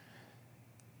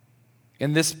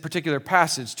 In this particular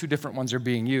passage, two different ones are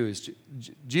being used.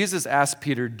 Jesus asked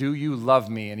Peter, "Do you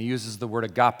love me?" And he uses the word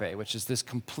agape, which is this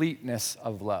completeness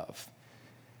of love.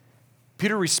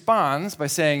 Peter responds by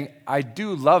saying, "I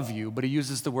do love you," but he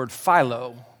uses the word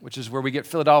philo, which is where we get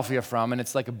Philadelphia from, and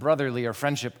it's like a brotherly or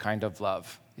friendship kind of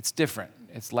love. It's different.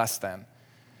 It's less than.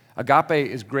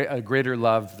 Agape is a greater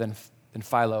love than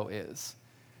philo is.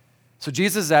 So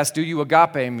Jesus asks, "Do you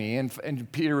agape me?"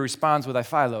 And Peter responds with, "I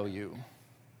philo you."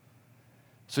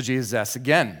 So Jesus asks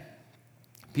again,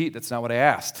 "Pete, that's not what I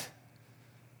asked.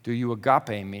 Do you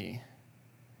agape me?"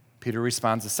 Peter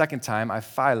responds the second time, "I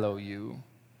philo you."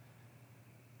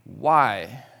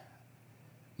 Why?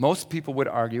 Most people would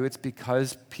argue it's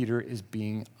because Peter is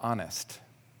being honest,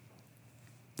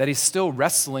 that he's still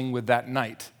wrestling with that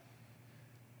night.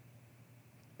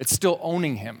 It's still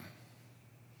owning him.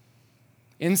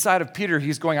 Inside of Peter,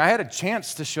 he's going, "I had a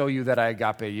chance to show you that I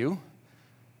agape you,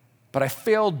 but I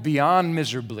failed beyond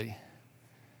miserably.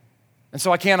 And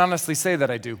so I can't honestly say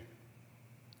that I do,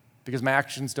 because my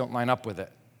actions don't line up with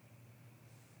it."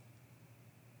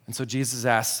 And so Jesus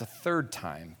asks a third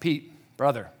time, "Pete,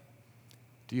 brother,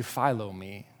 do you philo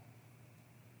me?"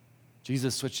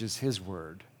 Jesus switches his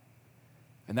word.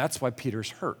 And that's why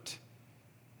Peter's hurt.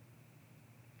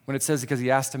 When it says because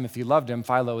he asked him if he loved him,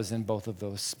 philo is in both of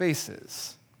those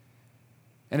spaces.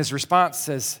 And his response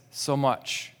says so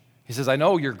much. He says, "I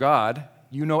know you're God.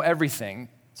 You know everything.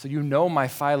 So you know my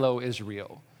philo is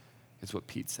real," is what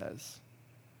Pete says.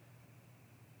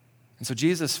 And so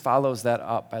Jesus follows that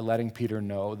up by letting Peter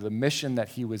know the mission that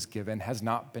he was given has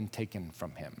not been taken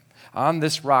from him. "On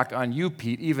this rock, on you,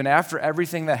 Pete, even after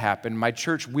everything that happened, my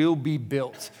church will be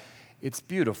built." It's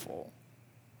beautiful.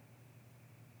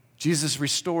 Jesus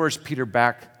restores Peter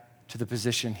back to the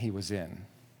position he was in.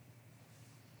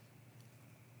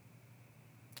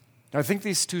 Now, I think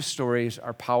these two stories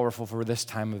are powerful for this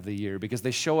time of the year because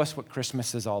they show us what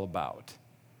Christmas is all about.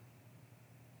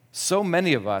 So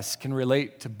many of us can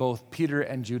relate to both Peter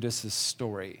and Judas'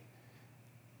 story.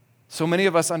 So many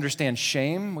of us understand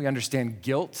shame, we understand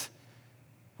guilt,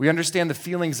 we understand the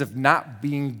feelings of not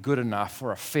being good enough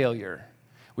or a failure.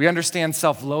 We understand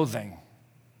self-loathing.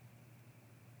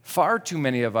 Far too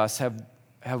many of us have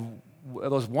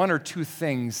those one or two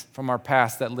things from our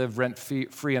past that live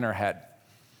rent-free in our head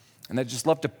and that just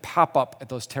love to pop up at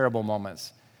those terrible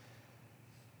moments.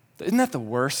 Isn't that the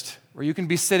worst? Where you can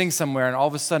be sitting somewhere and all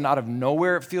of a sudden out of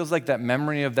nowhere it feels like that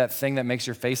memory of that thing that makes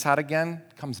your face hot again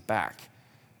comes back.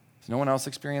 Has no one else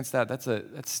experienced that? That's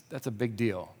a big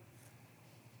deal.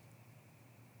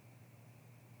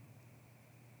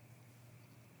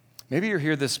 Maybe you're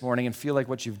here this morning and feel like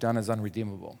what you've done is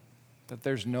unredeemable, that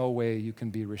there's no way you can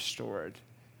be restored,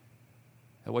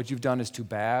 that what you've done is too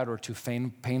bad or too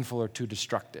painful or too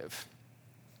destructive.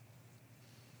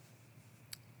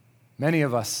 Many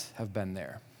of us have been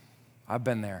there. I've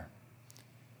been there.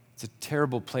 It's a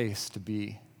terrible place to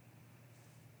be.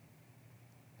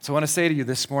 So I want to say to you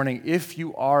this morning, if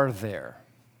you are there,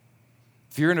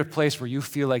 if you're in a place where you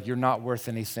feel like you're not worth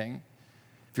anything,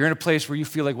 if you're in a place where you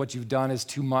feel like what you've done is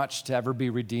too much to ever be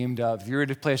redeemed of, if you're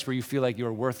in a place where you feel like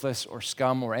you're worthless or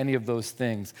scum or any of those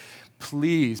things,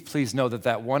 please know that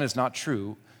that one is not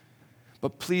true,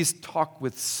 but please talk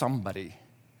with somebody.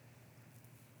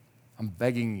 I'm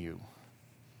begging you.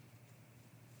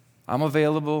 I'm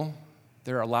available.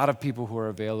 There are a lot of people who are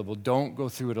available. Don't go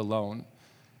through it alone.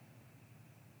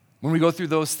 When we go through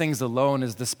those things alone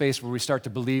is the space where we start to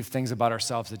believe things about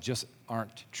ourselves that just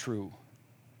aren't true.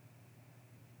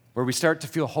 Where we start to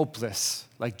feel hopeless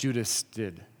like Judas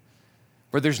did.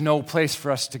 Where there's no place for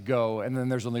us to go and then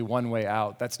there's only one way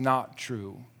out. That's not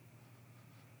true.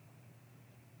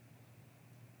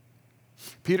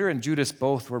 Peter and Judas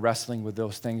both were wrestling with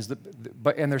those things,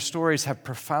 and their stories have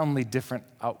profoundly different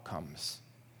outcomes.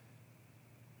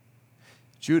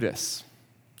 Judas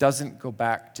doesn't go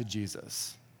back to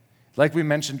Jesus. Like we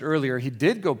mentioned earlier, he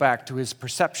did go back to his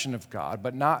perception of God,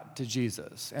 but not to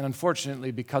Jesus. And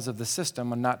unfortunately, because of the system,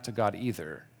 not to God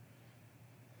either.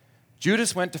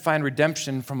 Judas went to find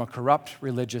redemption from a corrupt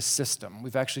religious system.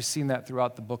 We've actually seen that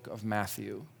throughout the book of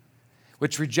Matthew,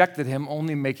 which rejected him,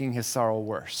 only making his sorrow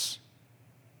worse.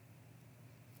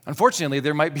 Unfortunately,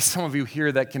 there might be some of you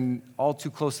here that can all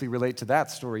too closely relate to that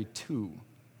story too.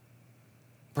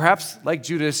 Perhaps, like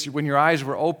Judas, when your eyes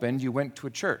were opened, you went to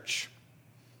a church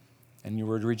and you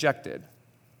were rejected.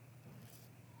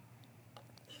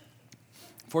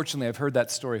 Fortunately, I've heard that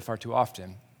story far too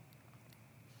often,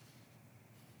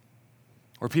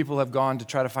 where people have gone to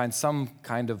try to find some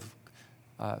kind of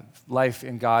life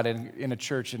in God and in a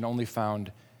church and only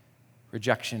found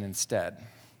rejection instead.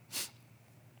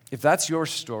 If that's your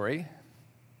story,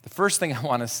 The first thing I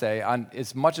want to say,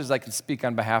 as much as I can speak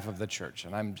on behalf of the church,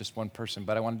 and I'm just one person,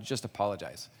 but I want to just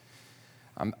apologize.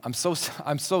 I'm so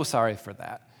sorry for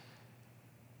that.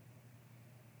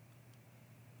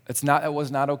 It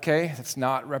was not okay. That's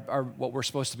not what we're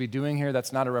supposed to be doing here.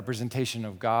 That's not a representation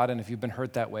of God. And if you've been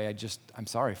hurt that way, I'm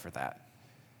sorry for that.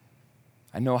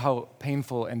 I know how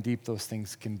painful and deep those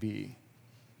things can be.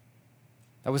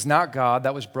 That was not God.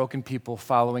 That was broken people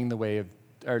following the way of,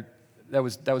 or that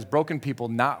was broken people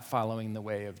not following the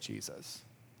way of Jesus.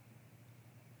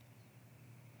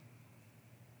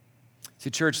 See,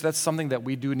 church, that's something that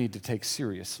we do need to take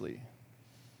seriously.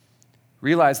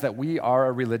 Realize that we are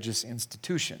a religious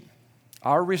institution.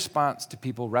 Our response to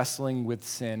people wrestling with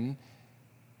sin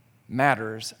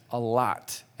matters a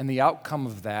lot, and the outcome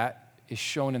of that is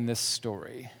shown in this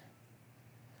story.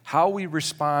 How we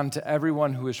respond to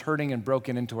everyone who is hurting and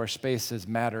broken into our spaces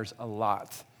matters a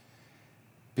lot,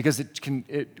 because it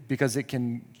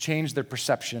can change their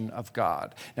perception of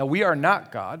God. Now, we are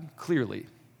not God, clearly,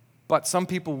 but some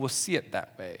people will see it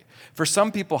that way. For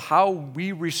some people, how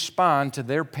we respond to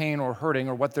their pain or hurting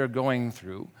or what they're going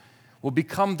through will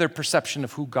become their perception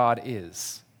of who God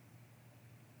is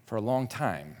for a long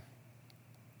time.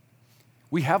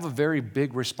 We have a very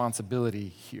big responsibility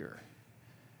here.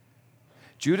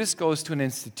 Judas goes to an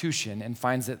institution and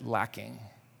finds it lacking.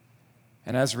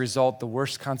 And as a result, the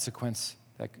worst consequence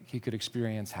that he could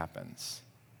experience happens.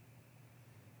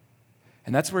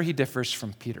 And that's where he differs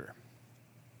from Peter.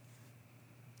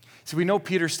 So we know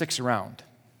Peter sticks around.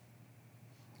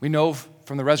 We know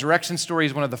from the resurrection story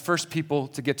he's one of the first people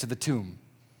to get to the tomb.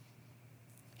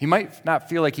 He might not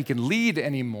feel like he can lead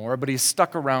anymore, but he's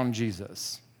stuck around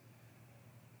Jesus.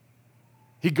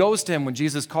 He goes to him when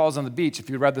Jesus calls on the beach, if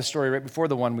you read the story right before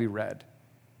the one we read.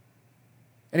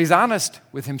 And he's honest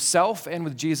with himself and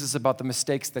with Jesus about the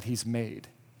mistakes that he's made.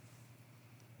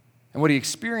 And what he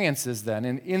experiences then,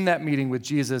 and in that meeting with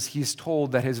Jesus, he's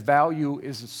told that his value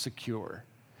is secure.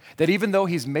 That even though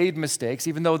he's made mistakes,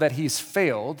 even though that he's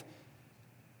failed,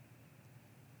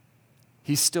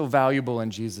 he's still valuable in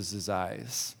Jesus'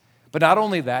 eyes. But not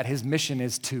only that, his mission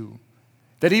is too.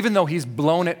 That even though he's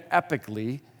blown it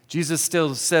epically, Jesus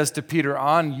still says to Peter,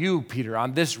 "On you, Peter,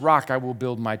 on this rock I will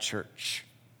build my church."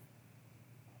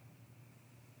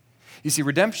 You see,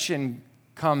 redemption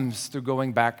comes through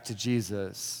going back to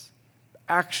Jesus,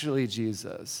 actually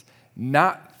Jesus,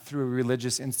 not through a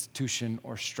religious institution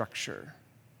or structure.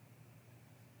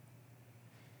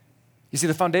 You see,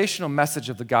 the foundational message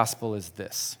of the gospel is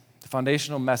this. The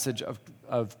foundational message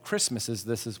of Christmas is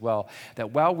this as well,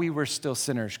 that while we were still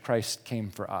sinners, Christ came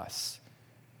for us.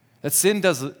 That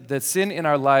sin in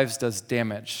our lives does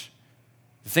damage.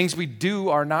 The things we do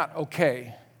are not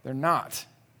okay. They're not.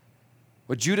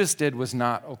 What Judas did was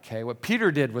not okay. What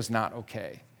Peter did was not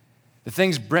okay. The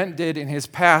things Brent did in his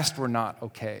past were not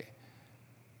okay.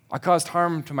 I caused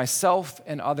harm to myself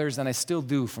and others, and I still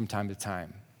do from time to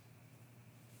time.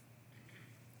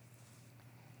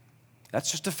 That's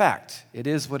just a fact. It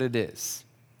is what it is.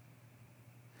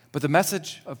 But the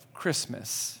message of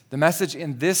Christmas, the message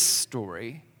in this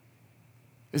story,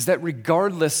 is that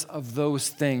regardless of those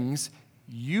things,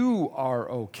 you are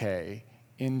okay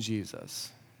in Jesus.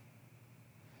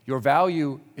 Your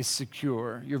value is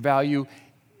secure. Your value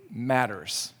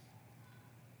matters.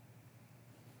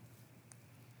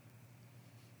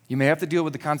 You may have to deal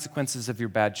with the consequences of your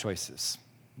bad choices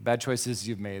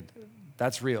you've made.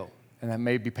 That's real, and that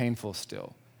may be painful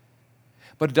still.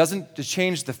 But it doesn't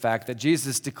change the fact that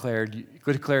Jesus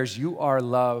declares you are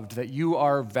loved, that you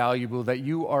are valuable, that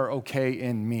you are okay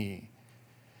in me.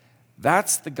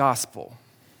 That's the gospel.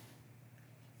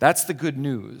 That's the good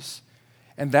news.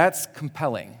 And that's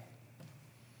compelling.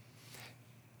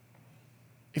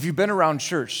 If you've been around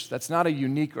church, that's not a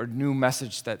unique or new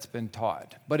message that's been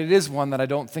taught. But it is one that I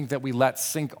don't think that we let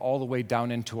sink all the way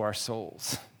down into our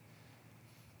souls.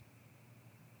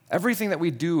 Everything that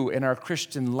we do in our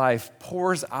Christian life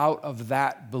pours out of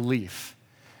that belief.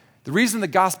 The reason the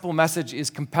gospel message is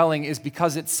compelling is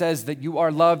because it says that you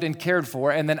are loved and cared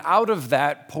for, and then out of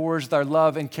that pours our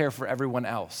love and care for everyone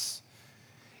else.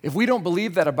 If we don't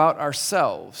believe that about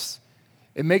ourselves,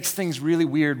 it makes things really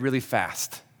weird really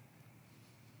fast.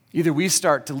 Either we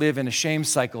start to live in a shame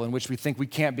cycle in which we think we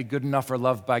can't be good enough or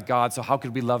loved by God, so how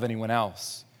could we love anyone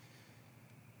else?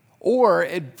 Or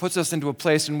it puts us into a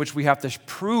place in which we have to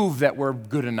prove that we're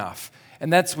good enough.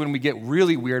 And that's when we get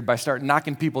really weird by starting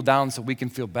knocking people down so we can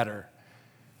feel better.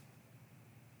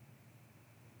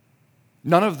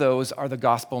 None of those are the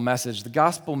gospel message. The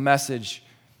gospel message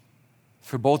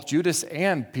for both Judas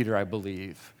and Peter, I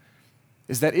believe,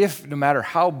 is that if, no matter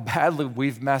how badly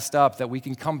we've messed up, that we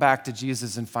can come back to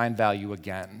Jesus and find value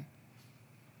again.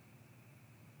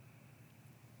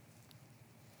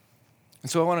 And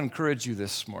so I want to encourage you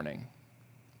this morning,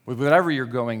 with whatever you're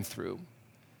going through,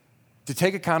 to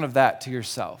take account of that to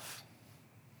yourself.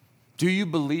 Do you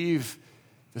believe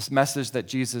this message that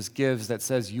Jesus gives that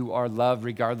says you are loved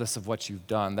regardless of what you've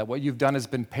done, that what you've done has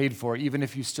been paid for, even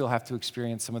if you still have to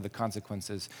experience some of the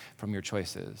consequences from your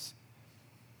choices?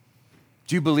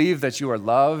 Do you believe that you are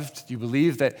loved? Do you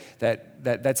believe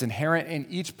that's inherent in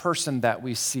each person that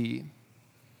we see?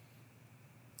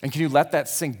 And can you let that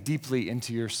sink deeply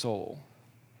into your soul?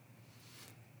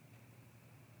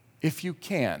 If you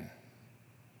can,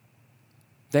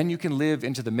 then you can live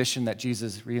into the mission that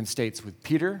Jesus reinstates with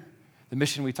Peter, the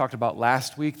mission we talked about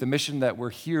last week, the mission that we're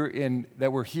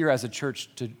here as a church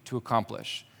to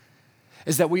accomplish,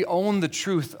 is that we own the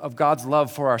truth of God's love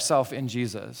for ourselves in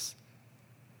Jesus.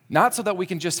 Not so that we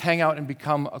can just hang out and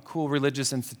become a cool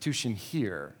religious institution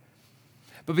here,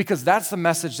 but because that's the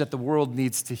message that the world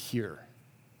needs to hear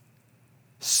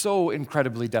so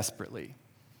incredibly desperately.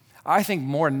 I think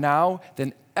more now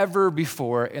than ever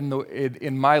before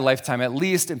in my lifetime, at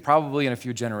least, and probably in a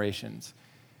few generations.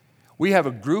 We have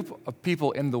a group of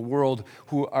people in the world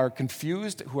who are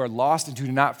confused, who are lost, and who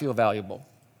do not feel valuable.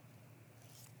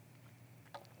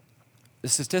 The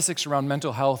statistics around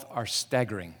mental health are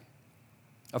staggering,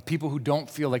 of people who don't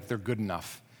feel like they're good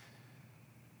enough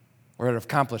or have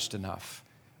accomplished enough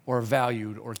or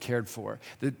valued or cared for.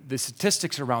 The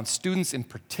statistics around students in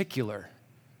particular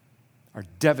are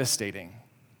devastating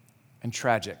and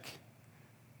tragic.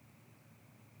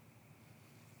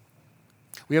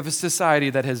 We have a society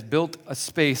that has built a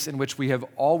space in which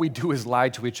all we do is lie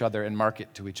to each other and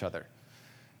market to each other.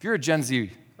 If you're a Gen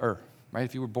Z-er, right?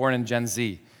 If you were born in Gen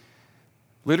Z,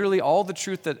 literally all the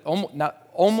truth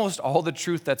almost all the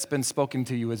truth that's been spoken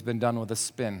to you has been done with a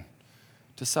spin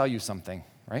to sell you something,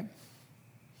 right?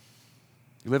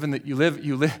 You live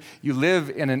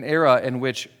in an era in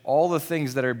which all the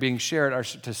things that are being shared are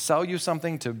to sell you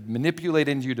something, to manipulate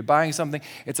into you to buying something.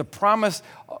 It's a promise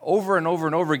over and over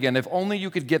and over again. If only you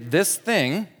could get this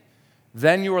thing,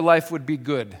 then your life would be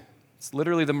good. It's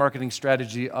literally the marketing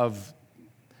strategy of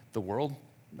the world,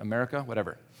 America,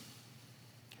 whatever.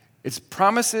 It's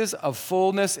promises of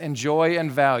fullness and joy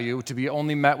and value to be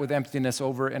only met with emptiness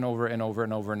over and over and over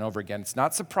and over and over again. It's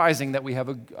not surprising that we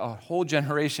have a whole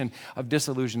generation of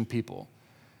disillusioned people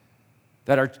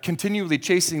that are continually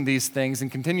chasing these things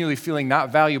and continually feeling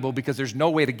not valuable because there's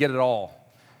no way to get it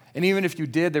all. And even if you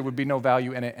did, there would be no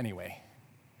value in it anyway.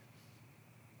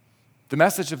 The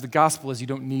message of the gospel is you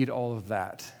don't need all of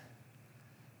that.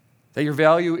 That your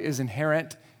value is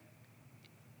inherent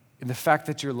in the fact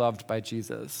that you're loved by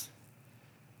Jesus.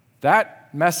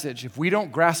 That message, if we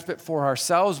don't grasp it for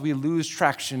ourselves, we lose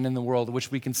traction in the world,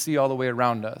 which we can see all the way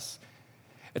around us.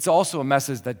 It's also a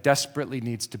message that desperately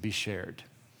needs to be shared.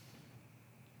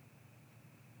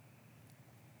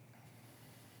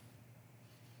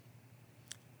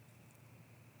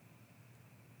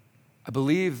 I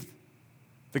believe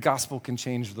the gospel can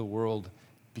change the world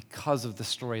because of the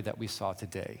story that we saw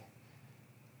today.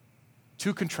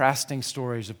 Two contrasting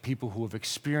stories of people who have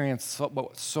experienced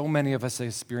what so many of us have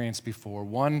experienced before.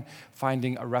 One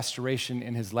finding a restoration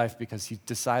in his life because he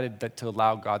decided that to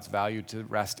allow God's value to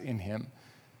rest in him.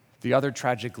 The other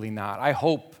tragically not. I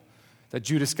hope that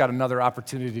Judas got another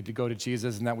opportunity to go to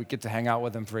Jesus and that we get to hang out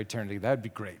with him for eternity. That'd be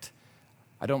great.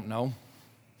 I don't know.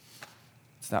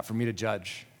 It's not for me to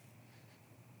judge.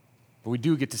 But we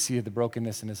do get to see the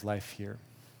brokenness in his life here.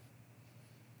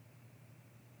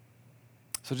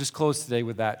 So just close today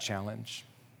with that challenge.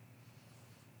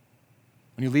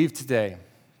 When you leave today,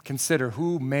 consider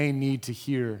who may need to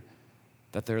hear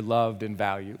that they're loved and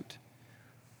valued.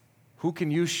 Who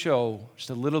can you show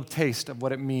just a little taste of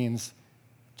what it means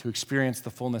to experience the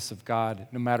fullness of God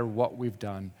no matter what we've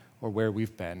done or where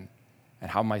we've been,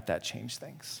 and how might that change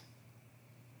things?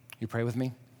 You pray with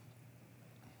me?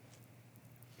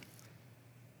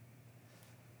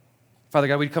 Father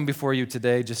God, we come before you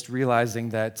today just realizing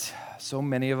that so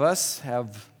many of us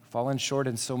have fallen short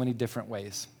in so many different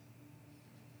ways.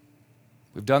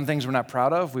 We've done things we're not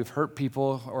proud of. We've hurt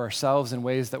people or ourselves in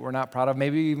ways that we're not proud of.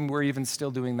 Maybe we're even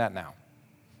still doing that now.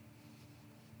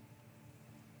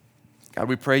 God,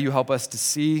 we pray you help us to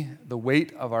see the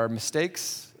weight of our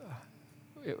mistakes,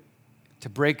 to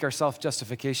break our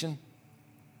self-justification,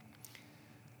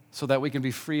 so that we can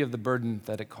be free of the burden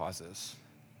that it causes.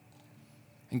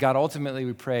 And God, ultimately,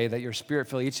 we pray that your Spirit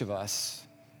fill each of us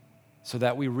so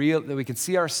that we can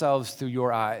see ourselves through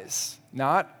your eyes,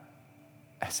 not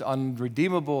as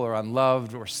unredeemable or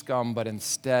unloved or scum, but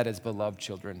instead as beloved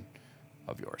children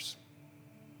of yours.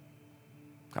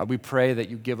 God, we pray that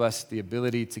you give us the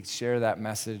ability to share that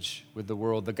message with the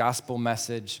world, the gospel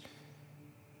message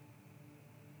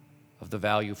of the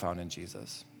value found in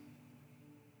Jesus.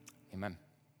 Amen.